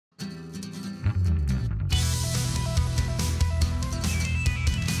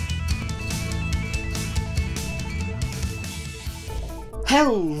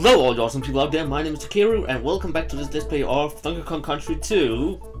Hello all you awesome people out there, my name is Takeru and welcome back to this Let's Play of Donkey Kong Country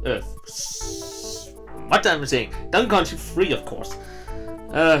 2. What am I saying? Donkey Kong Country 3, of course.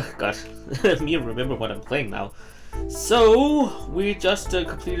 God, me remember what I'm playing now. So, we just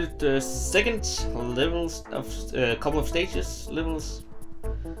completed the second levels of a couple of stages, levels.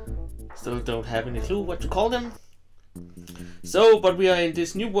 Still don't have any clue what to call them. So, but we are in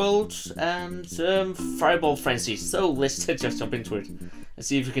this new world and Fireball Frenzy, so let's just jump into it and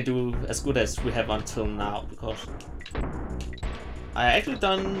see if we can do as good as we have until now, because I actually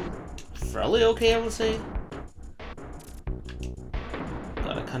done fairly okay, I would say.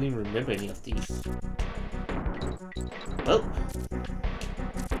 God, I can't even remember any of these. Well,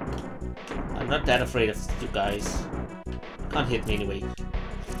 I'm not that afraid of you guys. Can't hit me anyway.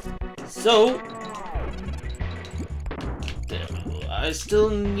 So, I still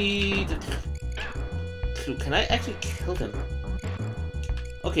need a clue. Can I actually kill them?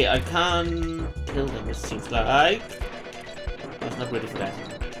 Okay, I can kill them, it seems like. I was not ready for that.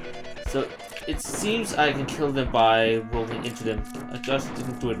 So, it seems I can kill them by rolling into them. I just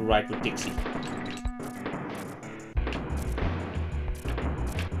didn't do it right with Dixie.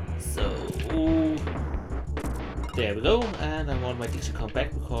 So, there we go. And I want my Dixie to come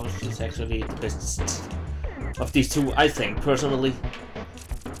back because she's actually the best of these two, I think, personally.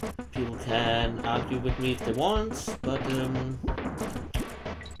 People can argue with me if they want, but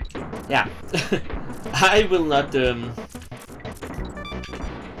yeah. I will not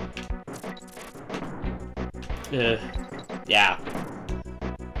yeah,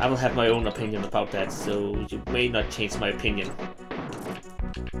 I will have my own opinion about that, so you may not change my opinion.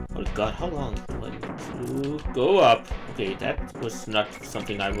 Oh god, how long do I need to go up? Okay, that was not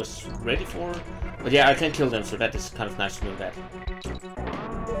something I was ready for. But yeah, I can kill them, so that is kind of nice to know that.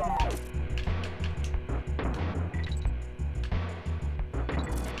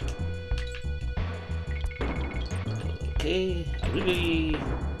 Okay, I really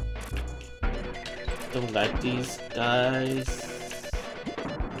don't like these guys.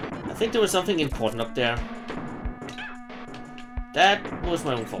 I think there was something important up there. That was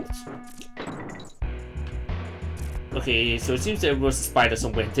my own fault. Okay, so it seems there was a spider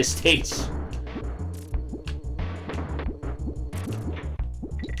somewhere in this stage.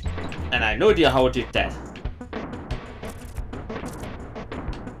 And I have no idea how I did that.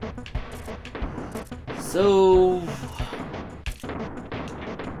 So,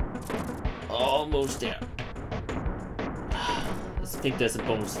 almost there. I think there's a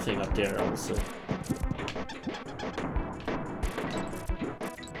bonus thing up there also.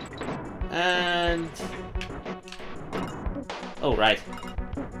 And oh right,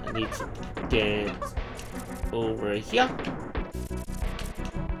 I need to get over here.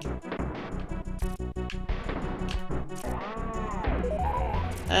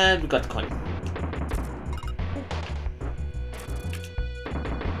 And we got the coin.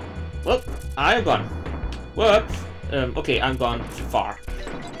 Well, I'm gone. Whoops. Okay, I'm gone too far.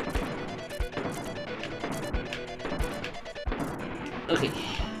 Okay.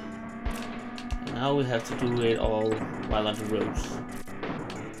 Now we have to do it all while on the roads.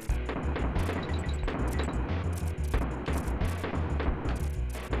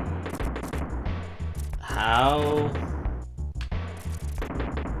 How?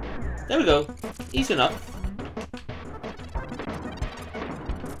 There we go. Easy enough.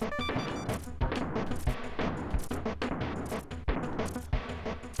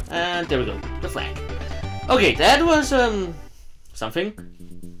 And there we go. The flag. Okay, that was something.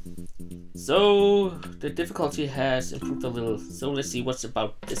 So the difficulty has improved a little. So let's see what's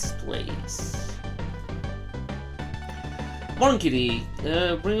about this place. Morning, Kitty.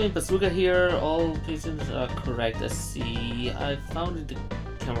 Bringing bazooka here. All patients are correct. Let's see. I found it in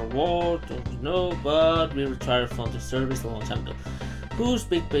the camera ward. Don't know, but we retired from the service a long time ago. Who's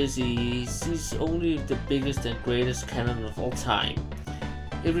Big Busy? She's only the biggest and greatest cannon of all time.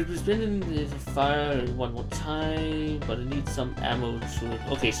 It will be spent in the fire one more time, but I need some ammo to...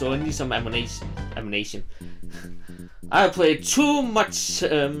 Okay, so I need some ammunition. I played too much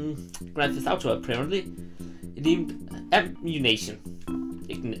Grand Theft Auto, apparently. It needed ammunition.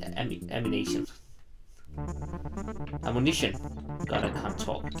 Ammunition. God, I can't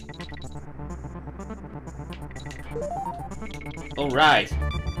talk. Alright.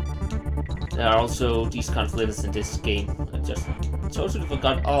 There are also these kind of levels in this game. I just totally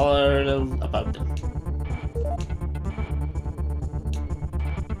forgot all about them.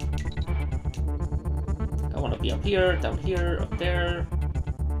 I want to be up here, down here, up there.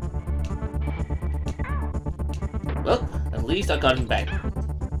 Well, at least I got him back.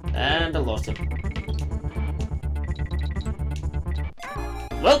 And I lost him.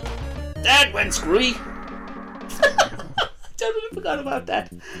 Well, that went screwy. Totally forgot about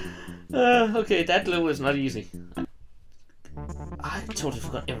that. Okay, that level is not easy. I totally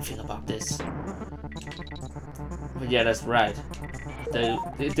forgot everything about this. But yeah, that's right.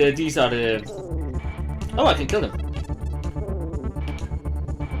 These are the... Oh, I can kill them.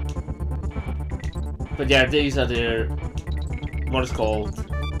 But yeah, these are the... what is called...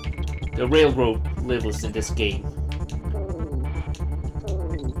 the railroad levels in this game.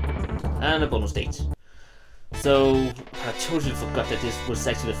 And a bonus stage. So, I totally forgot that this was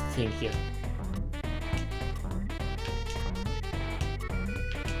actually the thing here.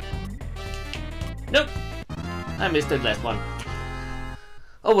 Nope! I missed the last one.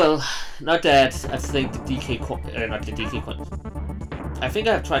 Oh well, not that I think the DK coin, not the DK coins. I think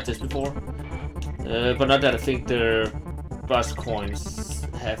I have tried this before, but not that I think the bus coins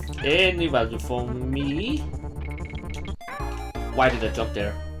have any value for me. Why did I jump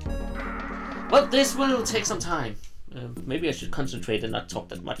there? Well, this will take some time. Maybe I should concentrate and not talk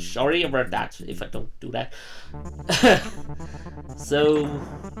that much. Sorry about that if I don't do that. So,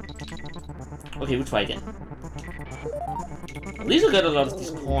 okay, we'll try again. At least I got a lot of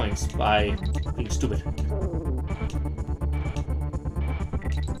these coins by being stupid.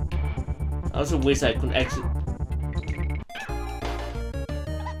 I also wish I could actually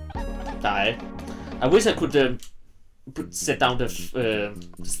die. I wish I could set down the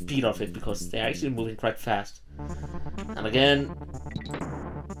speed of it, because they're actually moving quite fast. And again,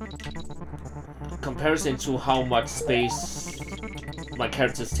 comparison to how much space my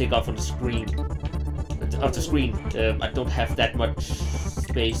characters take off on the screen, I don't have that much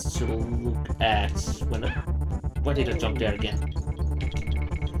space to look at when why did I jump there again?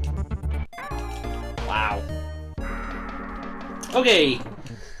 Wow. Okay.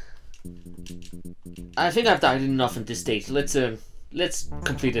 I think I've died enough in this stage. Let's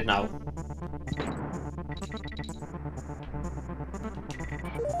complete it now.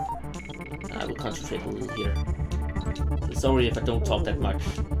 I will concentrate a little here. So sorry if I don't talk that much.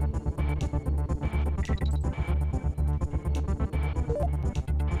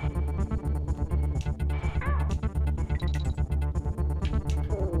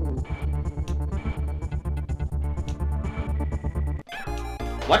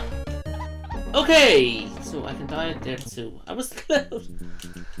 What? Okay, so I can die there too. I was close.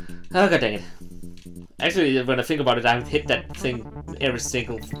 Oh god dang it. Actually, when I think about it, I've hit that thing every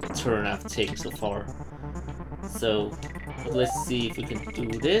single turn I've taken so far. So, let's see if we can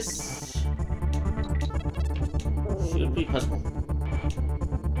do this. Should be possible.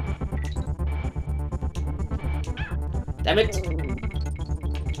 Damn it!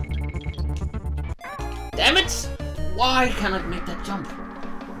 Damn it! Why can't I make that jump?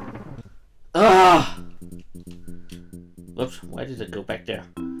 Ah! Whoops, why did it go back there?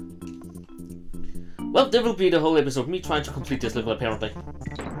 Well, there will be the whole episode, me trying to complete this level apparently.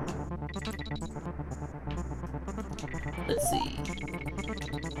 Let's see.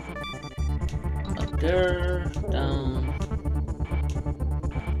 Up there, down,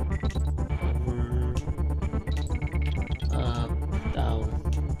 over, up, down.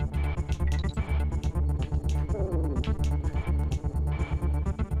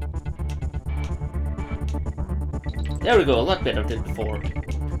 There we go, a lot better than before.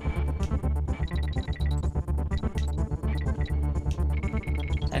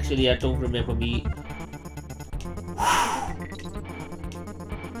 Actually, I don't remember me.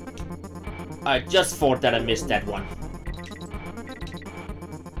 I just thought that I missed that one.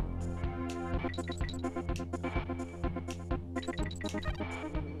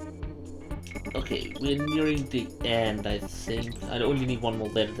 Okay, we're nearing the end, I think. I only need one more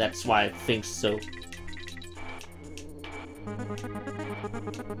letter, that's why I think so.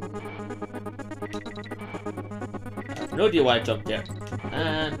 I have no idea why I jumped there.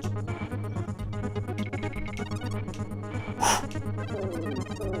 And...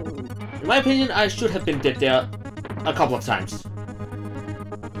 in my opinion, I should have been dead there a couple of times.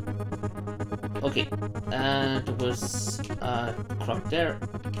 Okay, and there was a croc there.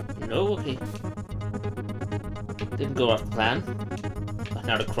 No, okay. Didn't go off the plan.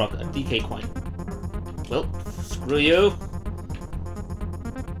 Another croc, a DK coin. Well, screw you.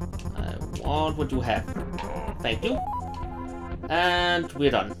 I want what you have. Thank you. And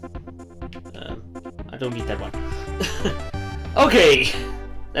we're done. I don't need that one. Okay!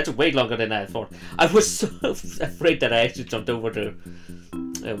 That took way longer than I thought. I was so afraid that I actually jumped over the...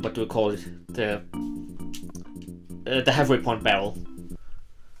 what do we call it? The halfway point barrel.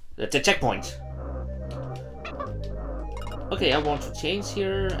 The checkpoint. Okay, I want to change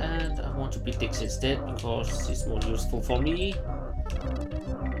here, and I want to be Dix instead, because it's more useful for me.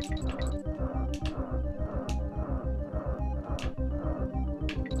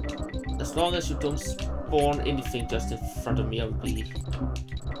 As long as you don't spawn anything just in front of me, I'll be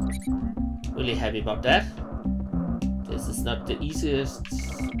really happy about that. This is not the easiest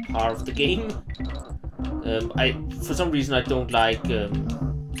part of the game. For some reason I don't like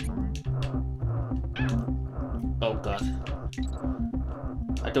oh god.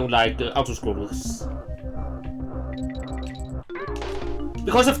 I don't like autoscrollers.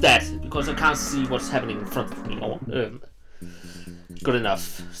 Because of that, because I can't see what's happening in front of me. Good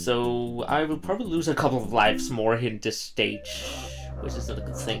enough. So I will probably lose a couple of lives more in this stage, which is not a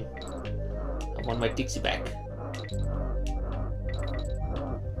good thing. I want my Dixie back.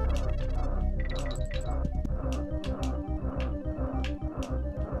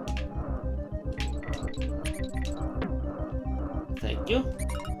 Thank you.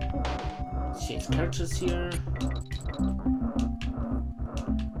 Change characters here.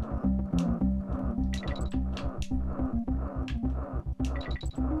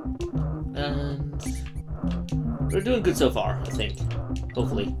 And we're doing good so far, I think.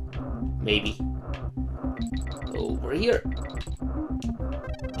 Hopefully. Maybe. Over here.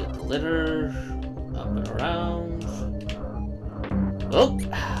 Get the letter. Up and around. Well,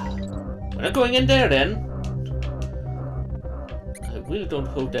 we're not going in there then. I really don't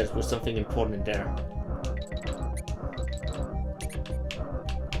hope there was something important in there.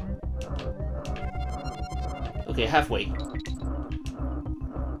 Okay, halfway.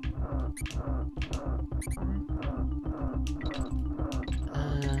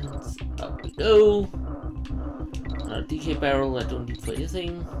 Up we go. Another DK barrel I don't need for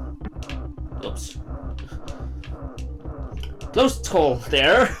anything. Oops. Close call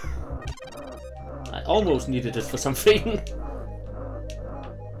there. I almost needed it for something.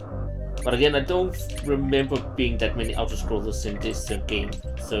 But again, I don't remember being that many autoscrollers in this game,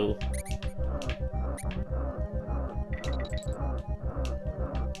 so...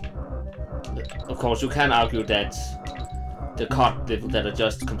 Of course, you can argue that the card level that I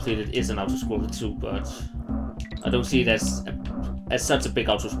just completed is an autoscroller too, but I don't see it as such a big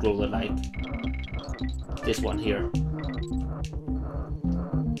autoscroller like this one here.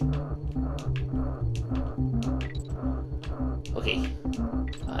 Okay,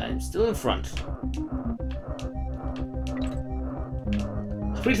 I'm still in front.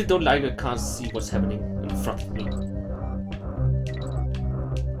 I really don't like I can't see what's happening in front of me.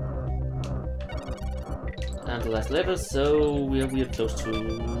 And the last letter, so we are close to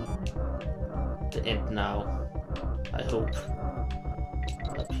the end now. I hope.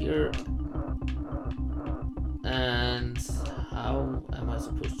 Up here. And how am I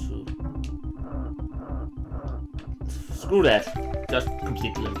supposed to... Screw that. Just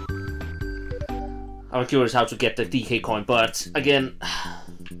completely. I'm curious how to get the DK coin, but again,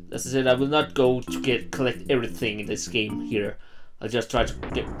 as I said, I will not go to collect everything in this game here. I'll just try to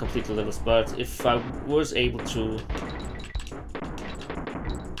complete the levels, but if I was able to...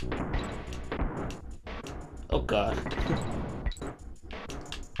 Oh god.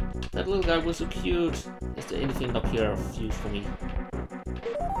 That little guy was so cute. Is there anything up here of use for me?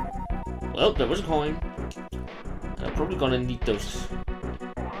 Well, there was a coin. And I'm probably gonna need those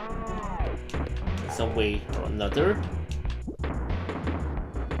in some way or another.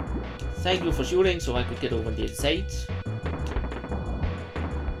 Thank you for shooting so I could get over the inside.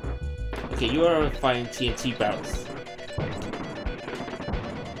 Okay, you are firing TNT barrels.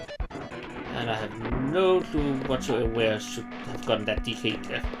 And I have no clue whatsoever where I should have gotten that DK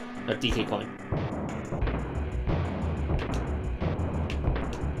coin.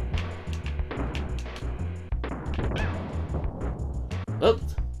 Well,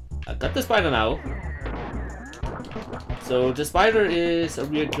 I got the spider now. So the spider is a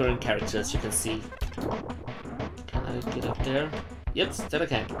recurring character, as you can see. Can I get up there? Yep, that I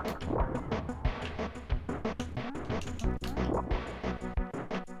can.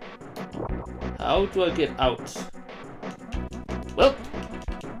 How do I get out? Well,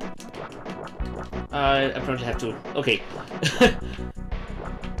 I apparently have to. Okay.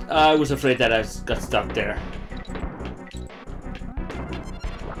 I was afraid that I got stuck there.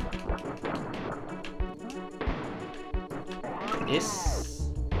 Yes.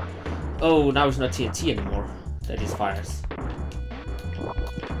 Oh, now it's not TNT anymore. That is fires.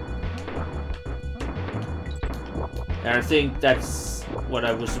 And I think that's what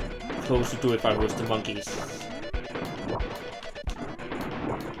I was supposed to do if I was the monkeys.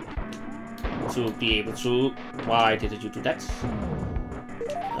 To be able to... Why didn't you do that?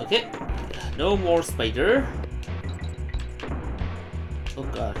 Okay. No more spider. Oh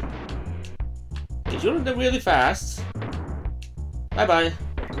god. You're really fast. Bye bye.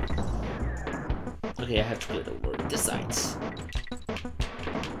 Okay, I have to get over the sides.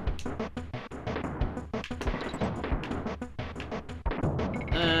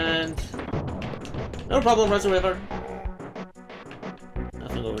 And no problem whatsoever.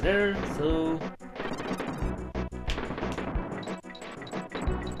 Nothing over there, so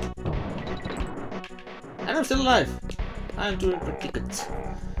and I'm still alive. I'm doing pretty good,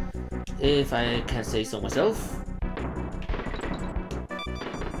 if I can say so myself.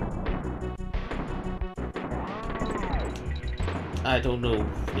 I don't know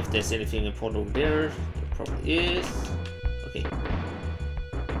if there's anything important over there. There probably is. Okay.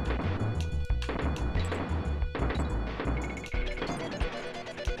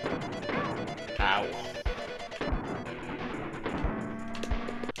 Ow.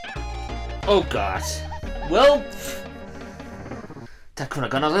 Oh god. Well, that could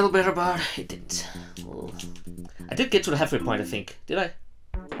have gone a little better, but it didn't. Well, I did get to the halfway point, I think. Did I?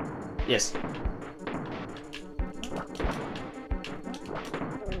 Yes.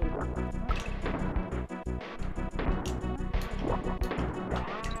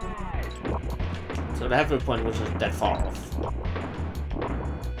 So the halfway point wasn't that far off.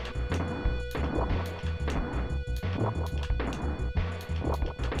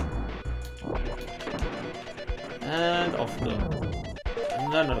 And off we go.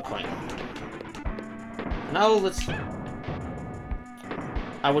 Another coin. Now let's...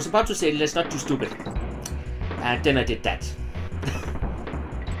 I was about to say let's not do stupid. And then I did that.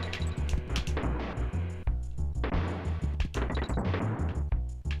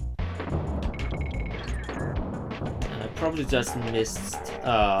 Probably just missed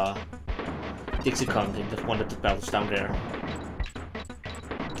Dixie Kong in one of the battles down there.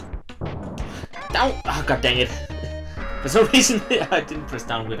 Down! Oh, god dang it! For some reason I didn't press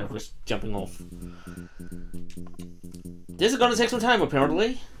down when I was jumping off. This is gonna take some time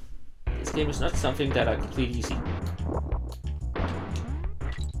apparently. This game is not something that I complete easy.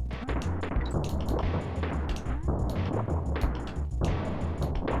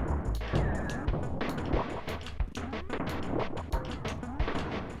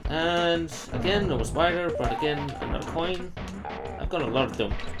 And again, no spider, but again, another coin. I've got a lot of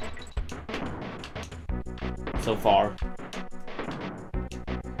them so far.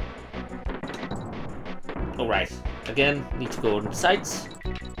 Alright, again, need to go on the sides.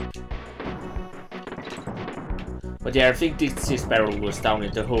 But yeah, I think this barrel was down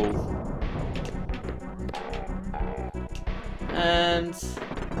in the hole. And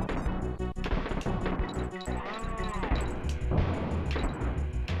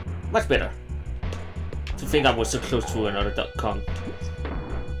much better. To think I was so close to another Duck Kong.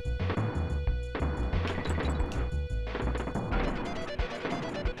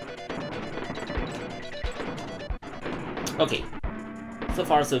 Okay. So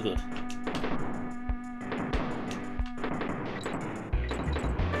far so good.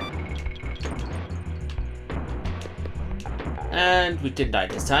 And we didn't die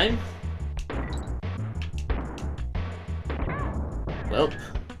this time. Well.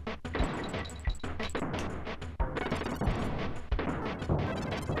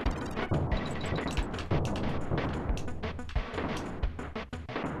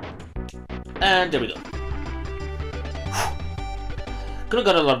 And there we go. Could have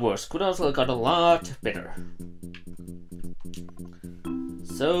got a lot worse. Could also have got a lot better.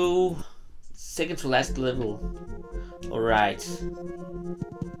 So, second to last level. Alright.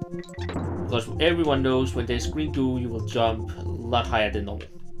 Because everyone knows when there's green goo, you will jump a lot higher than normal.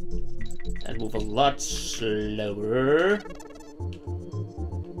 And move a lot slower.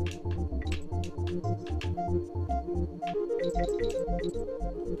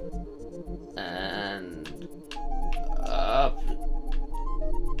 And up.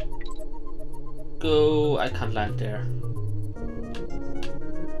 Go. I can't land there.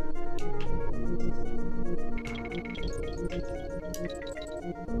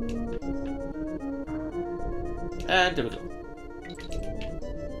 And there we go.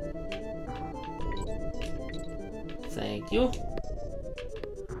 Thank you.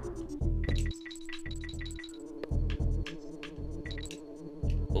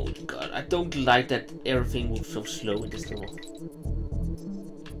 Oh god, I don't like that everything moves so slow in this level.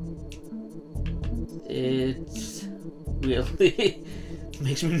 It really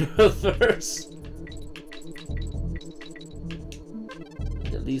makes me nervous.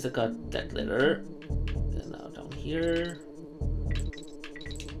 At least I got that letter. And now down here.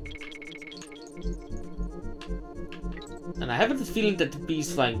 And I have the feeling that the bee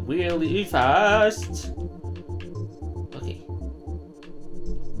is flying really fast. Okay.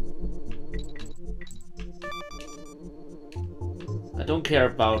 I don't care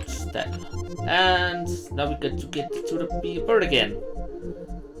about that. And now we get to the bird again.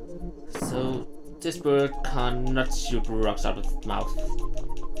 So this bird cannot shoot rocks out of its mouth.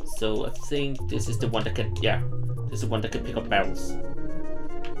 So I think this is the one that can, yeah, this is the one that can pick up barrels.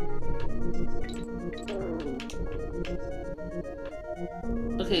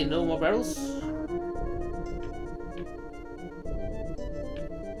 Okay, no more barrels.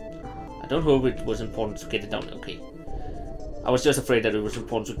 I don't hope it was important to get it down. Okay. I was just afraid that it was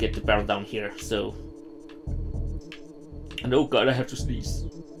important to get the barrel down here, so... And oh god, I have to sneeze.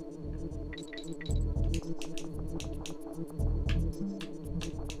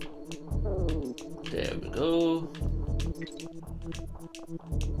 There we go.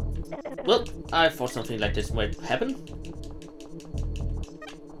 Well, I thought something like this might happen.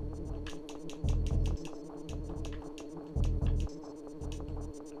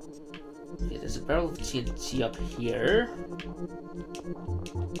 Okay, there's a barrel of TNT up here.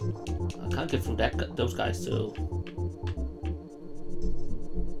 I can't get through those guys, so...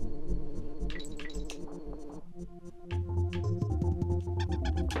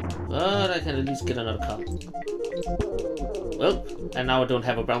 But I can at least get another car. Well, and now I don't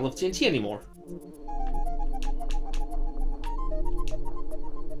have a barrel of TNT anymore.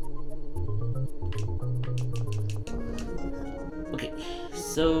 Okay,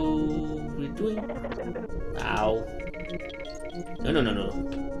 so we're doing... Ow. No.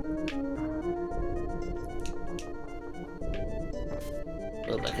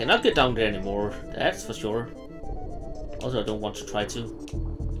 Well, I cannot get down there anymore, that's for sure. Also, I don't want to try to.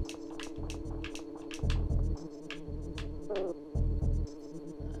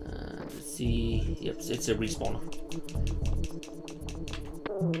 Let's see. Yep, it's a respawner.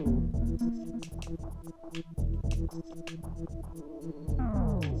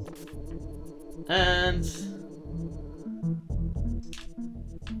 And...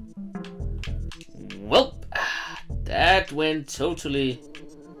 Well, that went totally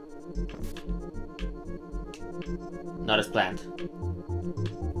not as planned.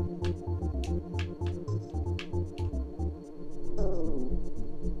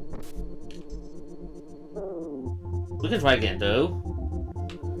 We can try again though.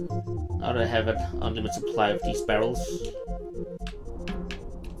 Now that I have an unlimited supply of these barrels.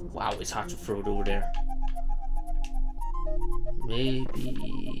 Wow, it's hard to throw it over there. Maybe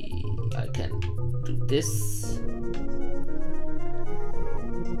I can do this.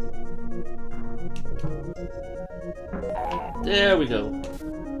 There we go.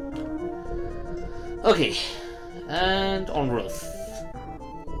 Okay, and on roof.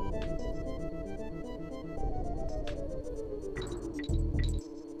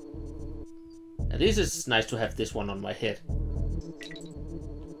 At least it's nice to have this one on my head.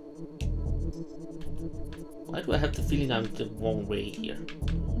 Why do I have the feeling I'm the wrong way here?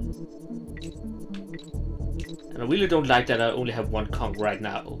 And I really don't like that I only have one conch right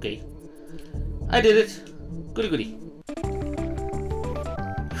now. Okay. I did it. Goody goody.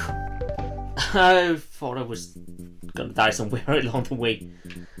 I thought I was gonna die somewhere along the way.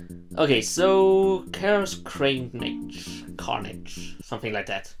 Okay, so Chaos Carnage, something like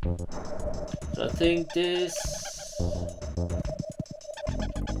that. So I think this...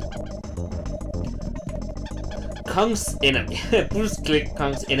 Kong's enemy. Bruce click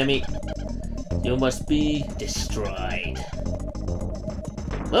Kong's enemy. You must be destroyed.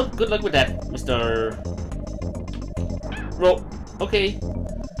 Well, good luck with that, Mr. Roll. Okay.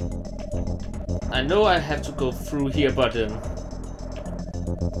 I know I have to go through here, but I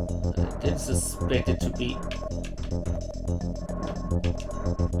didn't suspect it to be.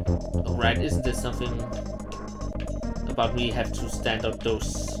 Alright, isn't there something about me have to stand on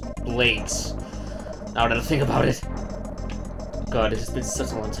those blades? Now that I think about it. God, it has been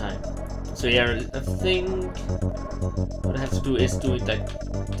such a long time. So yeah, I think what I have to do is do it like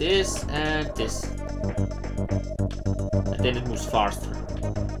this and this. And then it moves faster.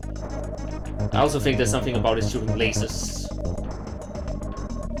 I also think there's something about it shooting lasers.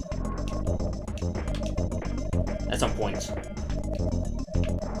 At some point.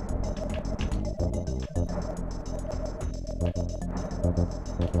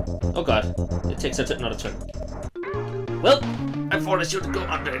 Oh god, it takes another turn. Well, I thought I should go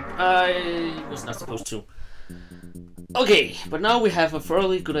under it. I was not supposed to. Okay, but now we have a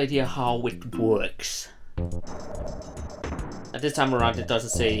fairly good idea how it works. And this time around it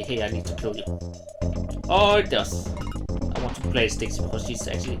doesn't say, hey, I need to kill you. Oh, it does. I want to play Sticks because she's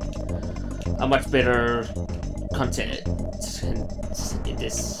actually a much better content in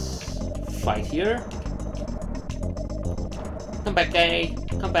this fight here. Come back, guy.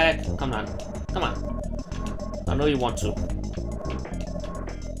 Come back. Come on. Come on. I know you want to.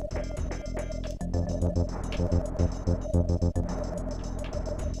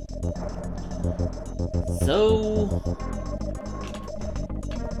 So,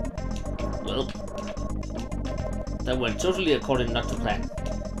 well, that went totally according not to plan.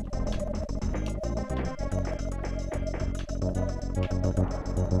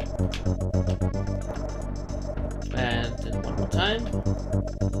 And then one more time.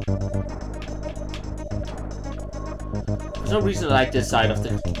 For some reason I like this side of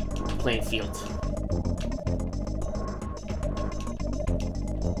the playing field.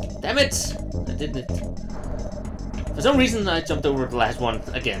 Damn it! I didn't it. For some reason I jumped over the last one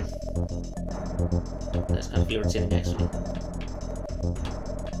again. That's kind of irritating actually.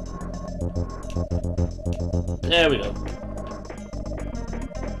 There we go.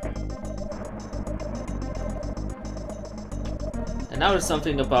 And now there's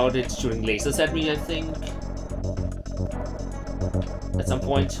something about it shooting lasers at me, I think. At some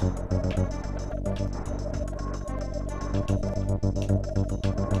point.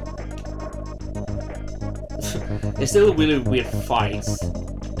 It's still really weird fights.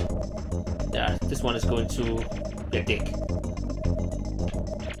 Yeah, this one is going to be a dick.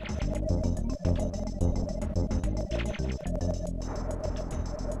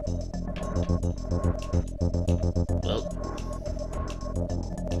 Well.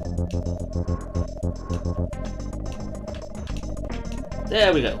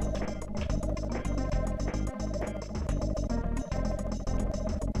 There we go.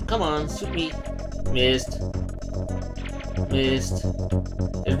 Come on, shoot me. Missed. Missed.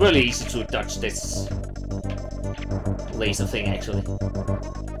 It's really easy to dodge this laser thing, actually.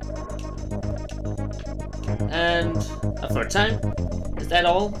 And a third time. Is that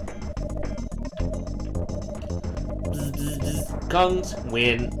all? Kongs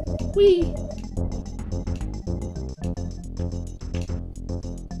win. Whee!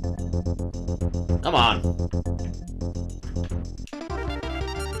 Come on.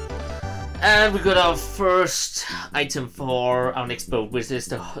 And we got our first item for our next boat, which is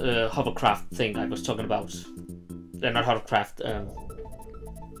the hovercraft thing I was talking about. Not hovercraft,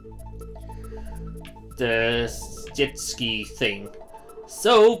 the jet ski thing.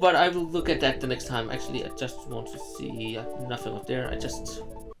 So, but I will look at that the next time. Actually, I just want to see nothing up there. I just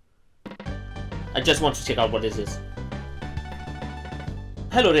want to check out what this is.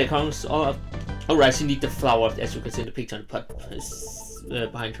 Hello there, Kongs. Alright, she needs the flower, as you can see in the picture on the pot is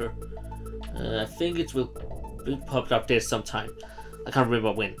behind her. I think it will be popped up there sometime. I can't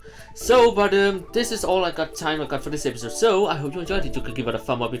remember when. So, but this is all I got for this episode. So, I hope you enjoyed it. You can give it a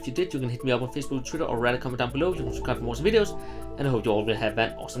thumb up if you did. You can hit me up on Facebook, Twitter, or write a comment down below. You can subscribe for more videos. And I hope you all will have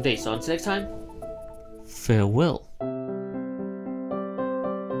an awesome day. So, until next time, farewell.